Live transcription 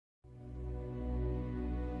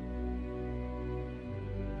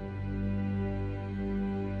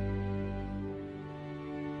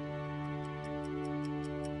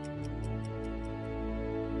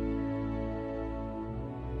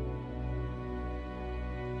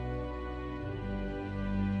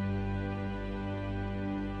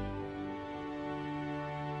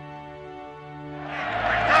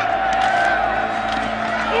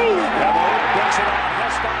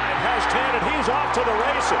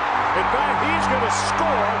Jackson. In fact, he's going to score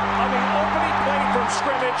on the opening play from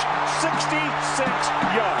scrimmage, 66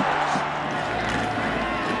 yards.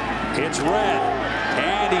 It's Red,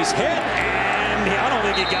 and he's hit, and I don't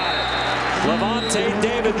think he got it. Levante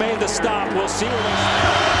David made the stop. We'll see.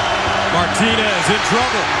 Martinez in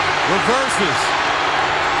trouble. Reverses.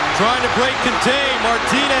 Trying to break contain.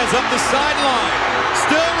 Martinez up the sideline.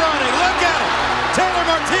 Still running. Look at him. Taylor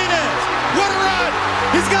Martinez. What a run.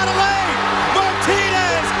 He's got a leg.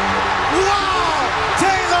 Martinez. Wow.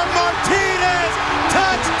 Taylor Martinez.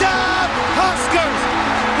 Touchdown Huskers.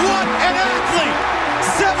 What an athlete.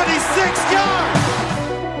 76 yards.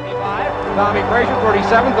 Tommy Frazier,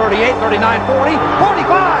 37, 38, 39, 40,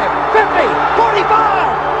 45, 50, 45,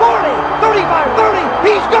 40, 35, 30.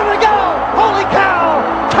 He's gonna go! Holy cow!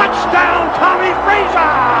 Touchdown, Tommy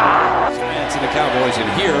Frazier! Giants and the Cowboys in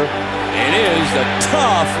here. It is the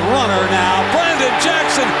tough runner now. Brandon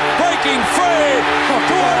Jackson breaking free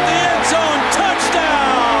toward the end zone.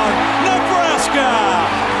 Touchdown, Nebraska!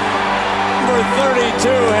 Number 32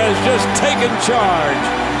 has just taken charge.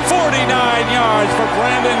 49 yards for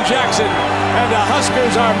Brandon Jackson, and the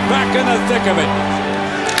Huskers are back in the thick of it.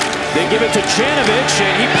 They give it to Janovich,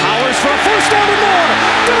 and he powers for a first down and more.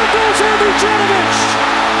 There goes Andrew Janovich.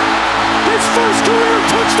 His first career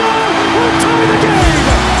touchdown will tie the game.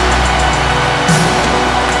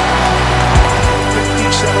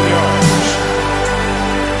 57 yards.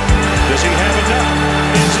 Does he have enough?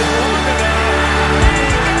 Is it long enough?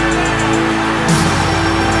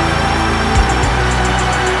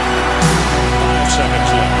 5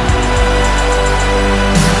 seconds left.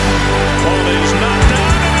 Ball is knocked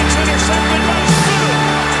down, and it's intercepted by Stu.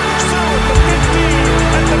 Stu at the 15,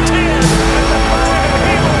 at the 10, at the 5, and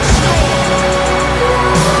he will score.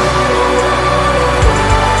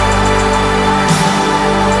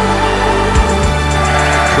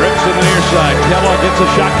 Trips to the near side. Kellogg gets a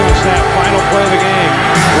shotgun snap. Final play of the game.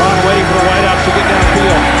 Ron waiting for the wideouts to get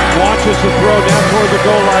downfield. Launches the throw down toward the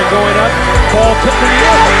goal line. Going up. Ball tipped in the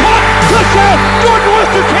air. Caught. Touchdown. Jordan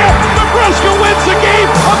Westerkamp. Nebraska wins the game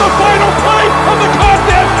on the final play of the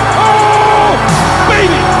contest. Oh,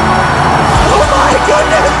 baby. Oh, my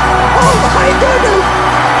goodness. Oh, my goodness.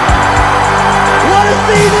 What a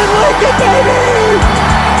scene in Lincoln, baby.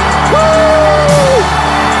 Woo!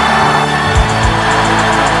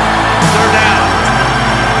 They're down.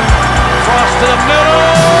 Cross to the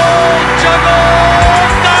middle. Juggle.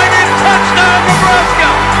 Diving touchdown, Nebraska.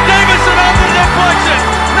 Davison on the deflection.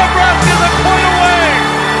 Nebraska's a point away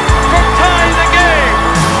from tying the game.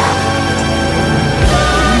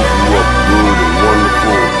 You grew up good and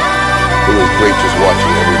wonderful. It was great just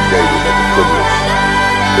watching every day. Was like a privilege.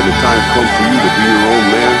 Then the time comes for you to be your own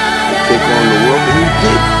man and take on the world, and you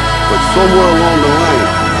did. But somewhere along the line,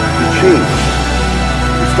 you changed.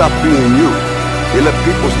 You stopped being you. You let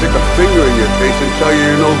people stick a finger in your face and tell you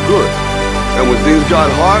you're no good. And when things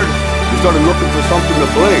got hard, you started looking for something to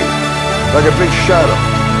blame, like a big shadow.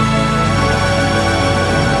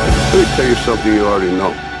 Let me tell you something you already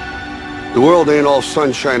know. The world ain't all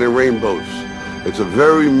sunshine and rainbows. It's a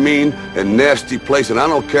very mean and nasty place, and I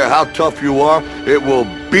don't care how tough you are, it will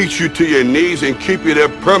beat you to your knees and keep you there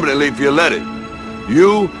permanently if you let it.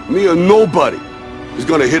 You, me, or nobody is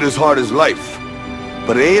gonna hit as hard as life.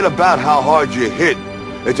 But it ain't about how hard you hit.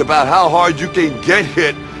 It's about how hard you can get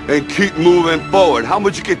hit and keep moving forward. How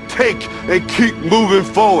much you can take and keep moving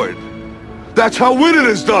forward. That's how winning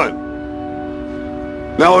is done.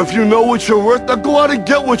 Now, if you know what you're worth, now go out and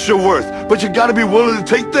get what you're worth. But you gotta be willing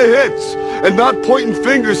to take the hits and not pointing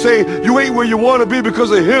fingers saying you ain't where you want to be because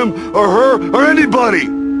of him or her or anybody.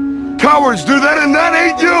 Cowards do that, and that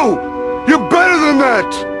ain't you. You're better than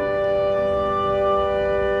that.